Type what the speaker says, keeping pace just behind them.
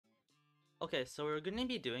Okay, so we're going to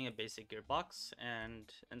be doing a basic gearbox,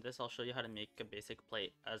 and in this I'll show you how to make a basic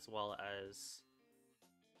plate as well as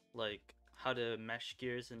like how to mesh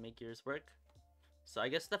gears and make gears work. So I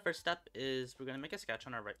guess the first step is we're going to make a sketch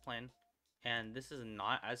on our right plane, and this is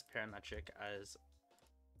not as parametric as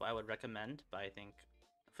what I would recommend, but I think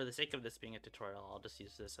for the sake of this being a tutorial, I'll just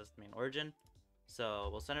use this as the main origin. So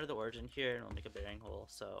we'll center the origin here and we'll make a bearing hole,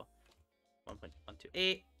 so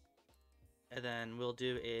 1.128. And then we'll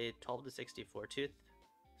do a 12 to 64 tooth.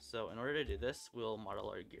 So in order to do this, we'll model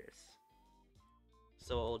our gears.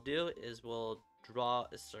 So what we'll do is we'll draw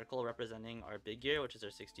a circle representing our big gear, which is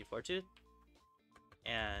our 64 tooth.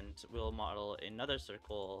 And we'll model another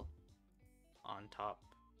circle on top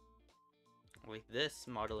like this,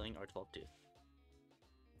 modeling our 12 tooth.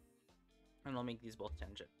 And we'll make these both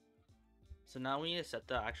tangent. So now we need to set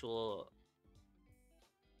the actual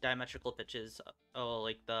diametrical pitches,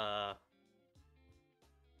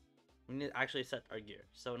 we need to actually set our gear.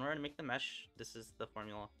 So in order to make the mesh, this is the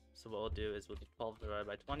formula. So what we'll do is we'll do 12 divided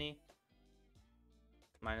by 20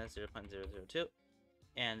 minus 0.002.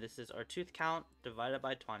 And this is our tooth count divided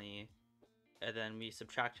by 20. And then we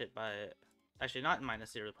subtract it by, actually not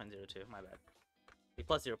minus 0.02, my bad. We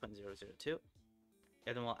plus 0.002.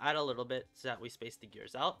 And then we'll add a little bit so that we space the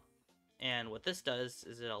gears out. And what this does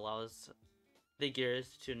is it allows the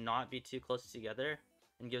gears to not be too close together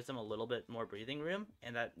and gives them a little bit more breathing room,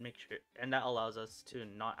 and that allows us to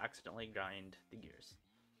not accidentally grind the gears.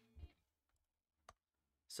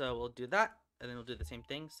 So we'll do that, and then we'll do the same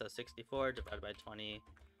thing. So 64 divided by 20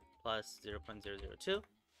 plus 0.002,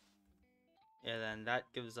 and then that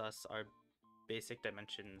gives us our basic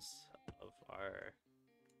dimensions of our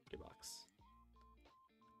gearbox.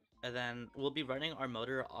 And then we'll be running our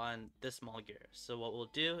motor on this small gear. So what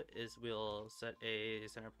we'll do is we'll set a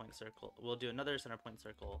center point circle. We'll do another center point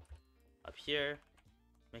circle up here,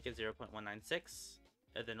 make it 0.196,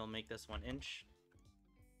 and then we'll make this 1 inch.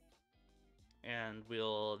 And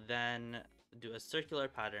we'll then do a circular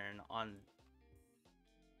pattern on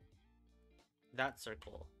that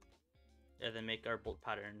circle, and then make our bolt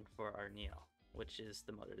pattern for our Neo, which is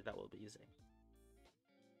the motor that we'll be using.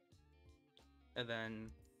 And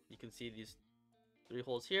then you can see these 3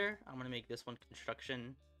 holes here. I'm going to make this one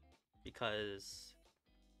construction because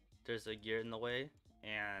there's a gear in the way,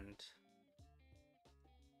 and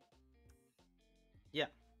yeah.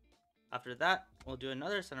 After that, we'll do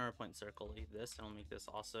another center point circle like this, and we'll make this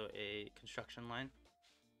also a construction line.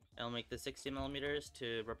 And we'll make the 60 millimeters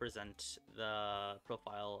to represent the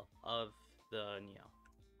profile of the Neo.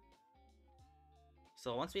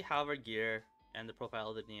 So once we have our gear and the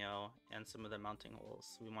profile of the Neo and some of the mounting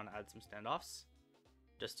holes, we want to add some standoffs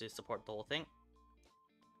just to support the whole thing.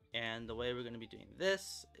 And the way we're going to be doing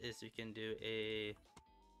this is we can do a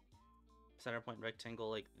center point rectangle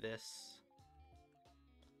like this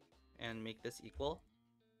and make this equal.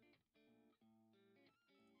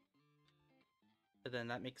 And then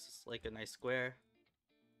that makes like a nice square.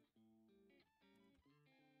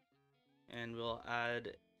 And we'll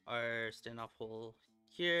add our standoff hole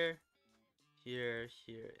here, here,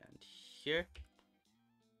 here, and here,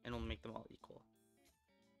 and we'll make them all equal.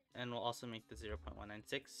 And we'll also make the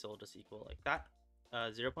 0.196, so we'll just equal like that.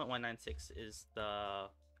 0.196 is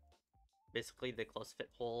basically the close fit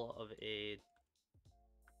hole of a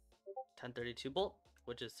 1032 bolt,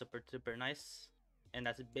 which is super duper nice, and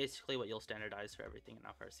that's basically what you'll standardize for everything in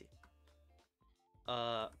FRC.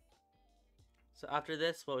 So after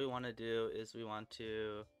this, what we want to do is we want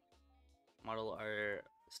to model our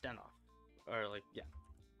standoff, or like, yeah.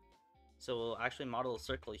 So we'll actually model a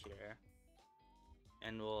circle here,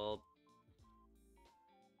 and we'll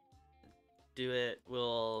do it.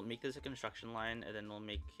 We'll make this a construction line, and then we'll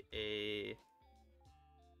make a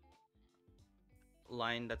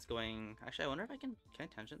line that's going. Actually, I wonder if can I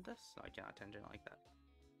tangent this? No, I cannot tangent like that.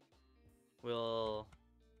 We'll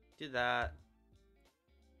do that.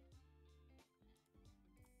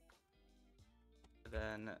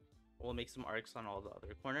 Then we'll make some arcs on all the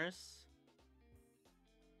other corners.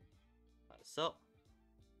 So.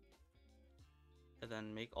 And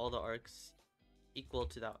then make all the arcs equal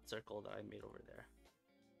to that circle that I made over there.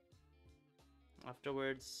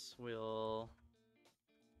 Afterwards, we'll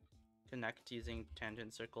connect using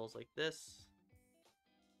tangent circles like this.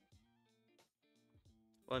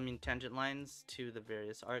 Well, I mean tangent lines to the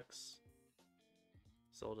various arcs.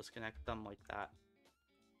 So we'll just connect them like that.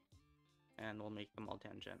 And we'll make them all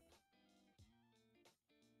tangent.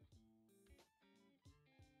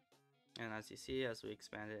 And as you see, as we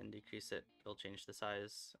expand it and decrease it, it'll change the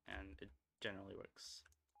size, and it generally works.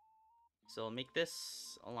 So we'll make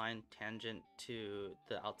this a line tangent to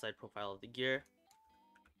the outside profile of the gear.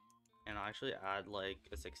 And I'll actually add like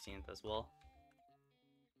a 16th as well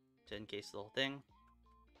to encase the whole thing.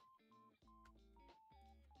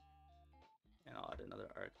 And I'll add another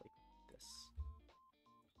arc like this.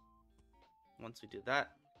 Once we do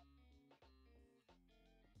that,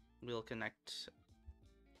 we'll connect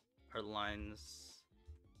our lines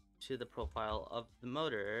to the profile of the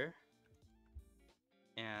motor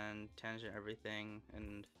and tangent everything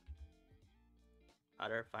and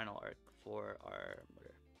add our final arc for our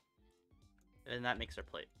motor. And that makes our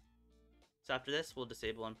plate. So after this, we'll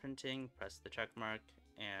disable imprinting, press the check mark,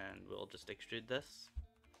 and we'll just extrude this.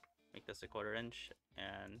 Make this a 1/4 inch,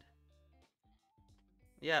 and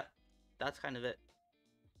yeah, that's kind of it.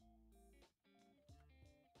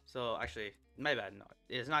 So actually, my bad, no,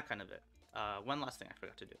 it is not kind of it. One last thing I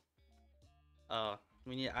forgot to do.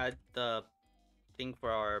 We need to add the thing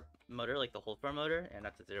for our motor, like the hole for our motor, and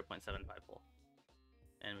that's a 0.75 hole.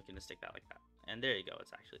 And we can just stick that like that. And there you go,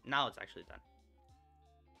 it's actually done.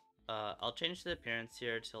 I'll change the appearance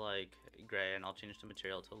here to like gray, and I'll change the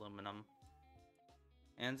material to aluminum.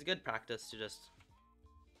 And it's a good practice to just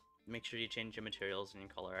make sure you change your materials and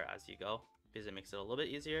your color as you go, because it makes it a little bit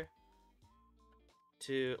easier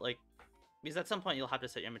to because at some point you'll have to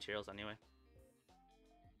set your materials anyway.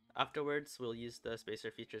 Afterwards, we'll use the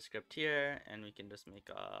spacer feature script here, and we can just make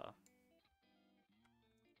a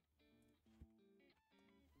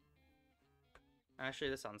actually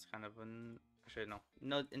this sounds kind of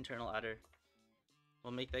no internal adder.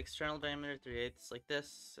 We'll make the external diameter 3/8 like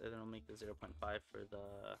this, and then we'll make the 0.5 for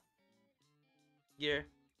the gear.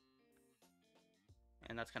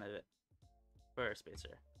 And that's kind of it for our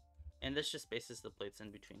spacer. And this just spaces the plates in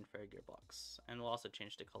between for our gearbox. And we'll also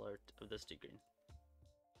change the color of this to green.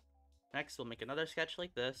 Next, we'll make another sketch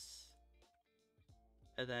like this.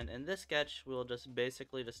 And then in this sketch, we'll just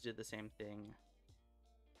basically just do the same thing.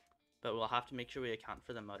 But we'll have to make sure we account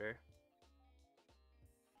for the motor.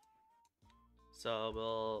 So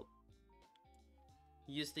we'll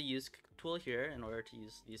use the use tool here in order to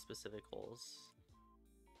use these specific holes.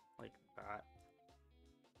 Like that.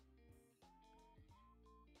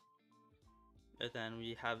 And then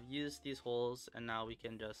we have used these holes, and now we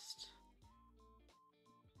can just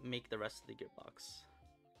make the rest of the gearbox.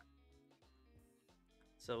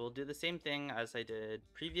 So we'll do the same thing as I did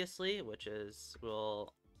previously, which is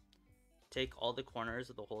we'll take all the corners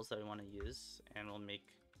of the holes that we want to use, and we'll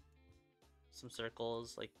make some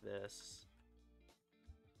circles like this.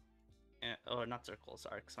 And, oh, not circles,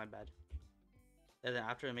 arcs, my bad. And then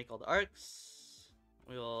after we make all the arcs,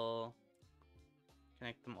 we'll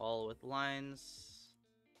connect them all with lines.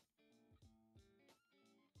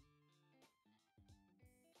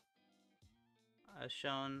 As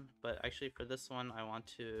shown, but actually for this one I want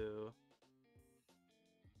to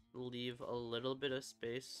leave a little bit of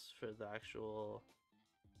space for the actual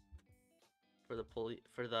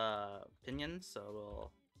for the pinions, so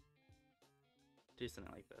we'll do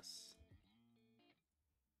something like this.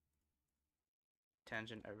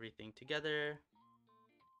 Tangent everything together,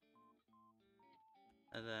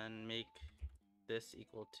 and then make this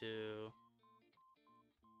equal to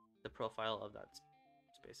the profile of that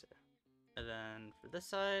spacer. And then for this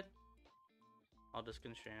side, I'll just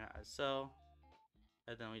constrain it as so,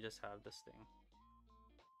 and then we just have this thing.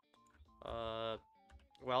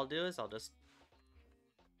 What I'll do is I'll just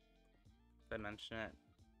dimension it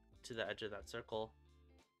to the edge of that circle,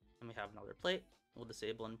 and we have another plate. We'll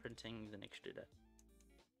disable imprinting, then extrude it.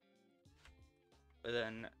 But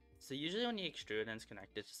then, so usually when you extrude and it's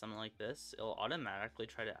connected to something like this, it'll automatically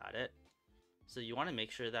try to add it. So you want to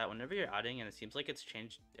make sure that whenever you're adding and it seems like it's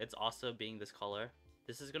changed, it's also being this color,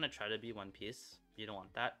 this is going to try to be one piece. You don't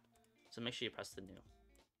want that. So make sure you press the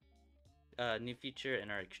new feature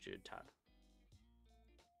in our extrude tab.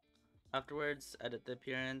 Afterwards, edit the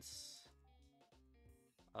appearance,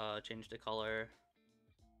 change the color,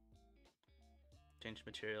 change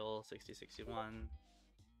material 6061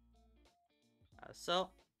 as so,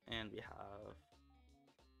 and we have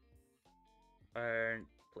our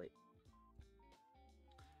plate.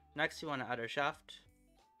 Next, we want to add our shaft.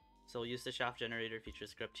 So we'll use the shaft generator feature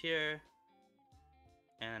script here.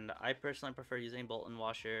 And I personally prefer using bolt and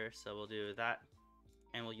washer, so we'll do that.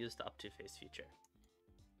 And we'll use the up to face feature.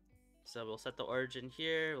 So we'll set the origin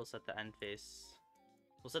here, we'll set the end face.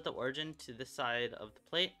 We'll set the origin to this side of the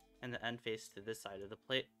plate, and the end face to this side of the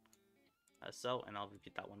plate. As so, and I'll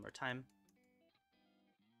repeat that one more time.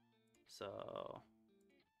 So,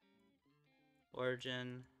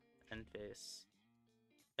 origin, end face.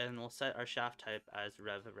 And we'll set our shaft type as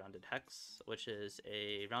rev rounded hex, which is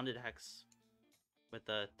a rounded hex with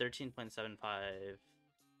a 13.75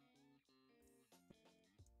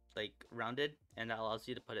 like rounded, and that allows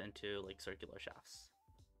you to put it into like circular shafts.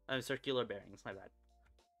 Circular bearings, my bad.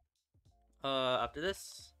 After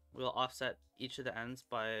this, we'll offset each of the ends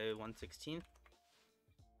by 1/16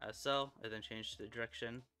 as so, and then change the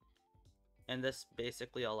direction. And this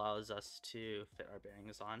basically allows us to fit our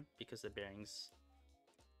bearings on because the bearings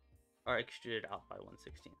are extruded out by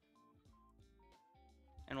 1/16.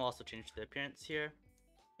 And we'll also change the appearance here,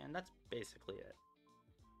 and that's basically it.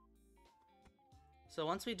 So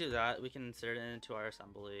once we do that, we can insert it into our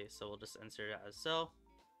assembly. So we'll just insert it as so.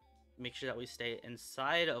 Make sure that we stay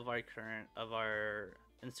inside of our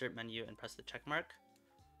insert menu and press the check mark,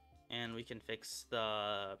 and we can fix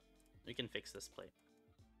this plate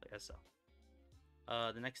like as so.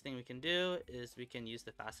 The next thing we can do is we can use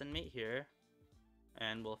the fasten mate here,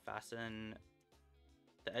 and we'll fasten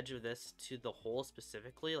the edge of this to the hole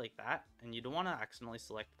specifically like that. And you don't want to accidentally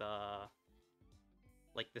select the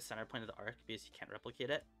center point of the arc because you can't replicate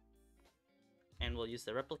it. And we'll use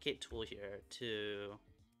the replicate tool here to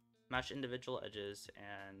match individual edges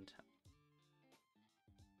and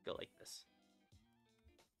go like this.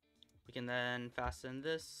 We can then fasten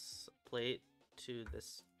this plate to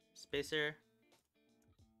this spacer,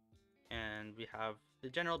 and we have the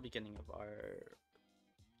general beginning of our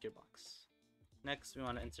gearbox. Next, we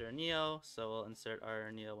want to insert a Neo, so we'll insert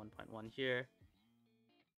our Neo 1.1 here.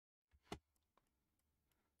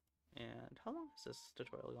 And how long is this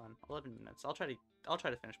tutorial gone? 11 minutes. I'll try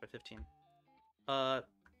to finish by 15.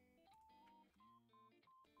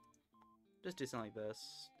 Just do something like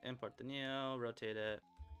this. Import the Neo, rotate it.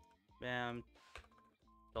 Bam.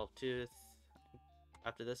 12 tooth.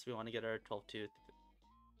 After this, we want to get our 12 tooth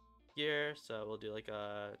gear, so we'll do like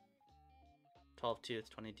a 12 tooth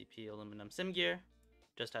 20 dp aluminum sim gear.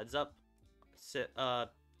 Just heads up.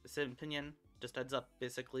 Sim pinion. Just heads up.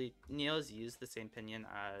 Basically, Neos use the same pinion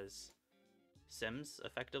as Sims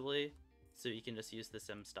effectively, so you can just use the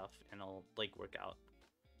Sim stuff and it'll like work out.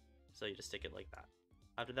 So you just stick it like that.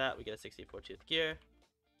 After that, we get a 64 tooth gear.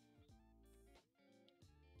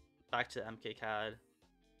 Back to MKCAD,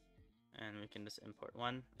 and we can just import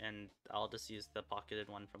one, and I'll just use the pocketed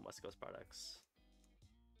one from West Coast Products.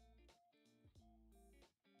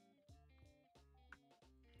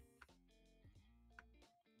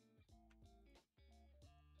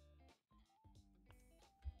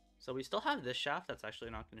 So we still have this shaft that's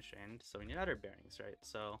actually not constrained, so we need our bearings, right?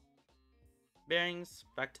 So bearings,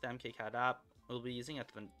 back to the MKCAD app. We'll be using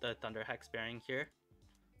the Thunder Hex bearing here.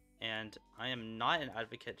 And I am not an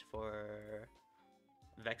advocate for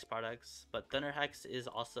Vex products, but Thunder Hex is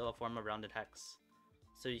also a form of rounded hex.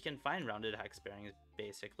 So you can find rounded hex bearings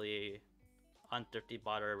basically on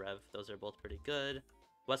ThriftyBot or Rev. Those are both pretty good.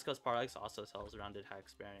 West Coast Products also sells rounded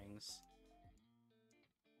hex bearings.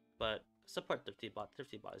 But support ThriftyBot.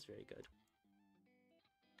 ThriftyBot is very good.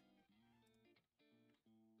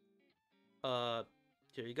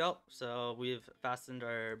 Here you go. So we've fastened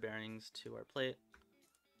our bearings to our plate,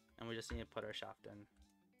 and we just need to put our shaft in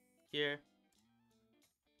here.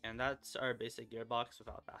 And that's our basic gearbox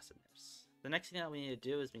without fasteners. The next thing that we need to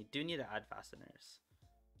do is we do need to add fasteners.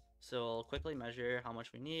 So we'll quickly measure how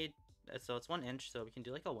much we need. So it's 1 inch, so we can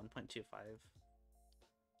do like a 1.25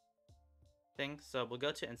 thing. So we'll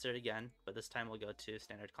go to insert again, but this time we'll go to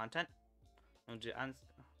standard content. We'll do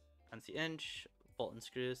NC inch, bolt and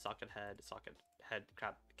screws, socket head,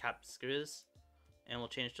 cap screws, and we'll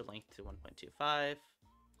change the length to 1.25.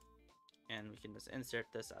 And we can just insert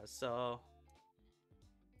this as so.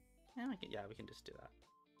 And we can just do that.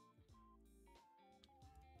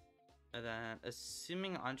 And then,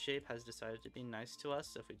 assuming onshape has decided to be nice to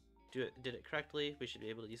us, if we did it correctly, we should be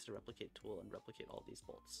able to use the replicate tool and replicate all these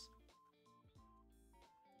bolts.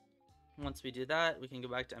 Once we do that, we can go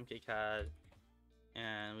back to MKCAD,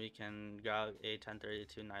 and we can grab a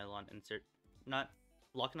 1032 nylon insert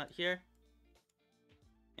lock nut here,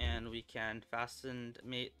 and we can fasten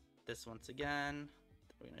mate this once again.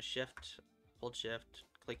 We're gonna hold shift,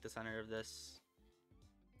 click the center of this,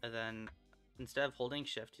 and then instead of holding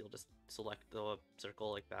shift, you'll just select the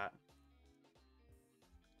circle like that.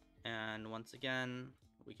 And once again,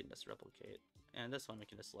 we can just replicate. And this one, we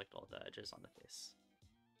can just select all the edges on the face.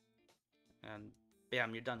 And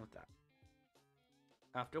bam, you're done with that.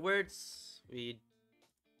 Afterwards, we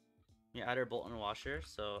add our bolt and washer.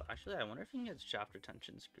 So actually, I wonder if you can get shaft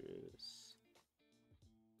retention screws.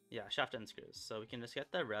 Yeah, shaft end screws. So we can just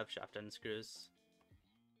get the Rev shaft end screws.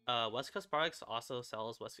 West Coast Products also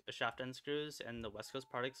sells shaft end screws, and the West Coast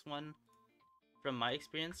Products one, from my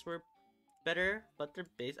experience, were better, but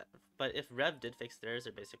but if Rev did fix theirs,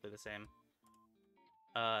 they're basically the same.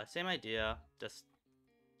 Same idea, just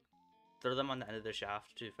throw them on the end of the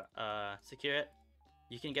shaft to secure it,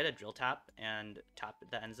 you can get a drill tap and tap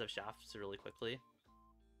the ends of shafts really quickly.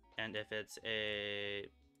 And if it's the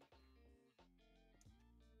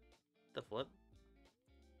flip.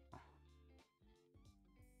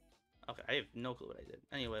 Okay, I have no clue what I did.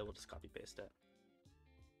 Anyway, we'll just copy paste it.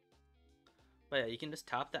 But yeah, you can just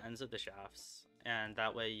tap the ends of the shafts, and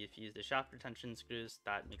that way if you use the shaft retention screws,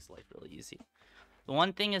 that makes life really easy. The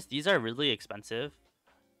one thing is these are really expensive.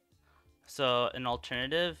 So an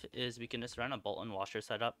alternative is we can just run a bolt and washer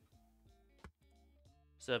setup.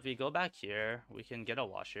 So if we go back here, we can get a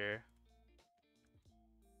washer,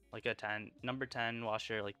 like a number 10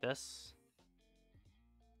 washer like this.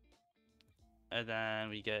 And then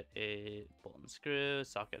we get a bolt and screw,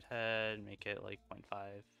 socket head, make it like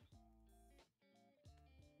 0.5.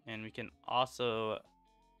 And we can also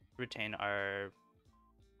retain our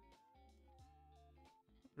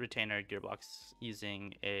gearbox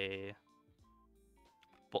using a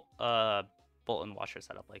bolt and washer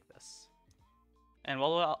setup like this. And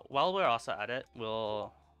while we're also at it,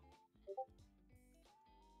 we'll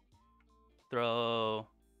throw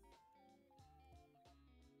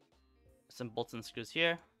some bolts and screws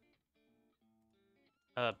here.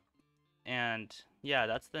 And yeah,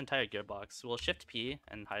 that's the entire gearbox. We'll shift P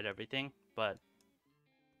and hide everything, but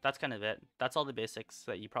that's kind of it. That's all the basics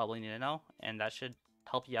that you probably need to know, and that should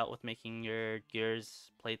help you out with making your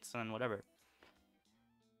gears, plates, and whatever.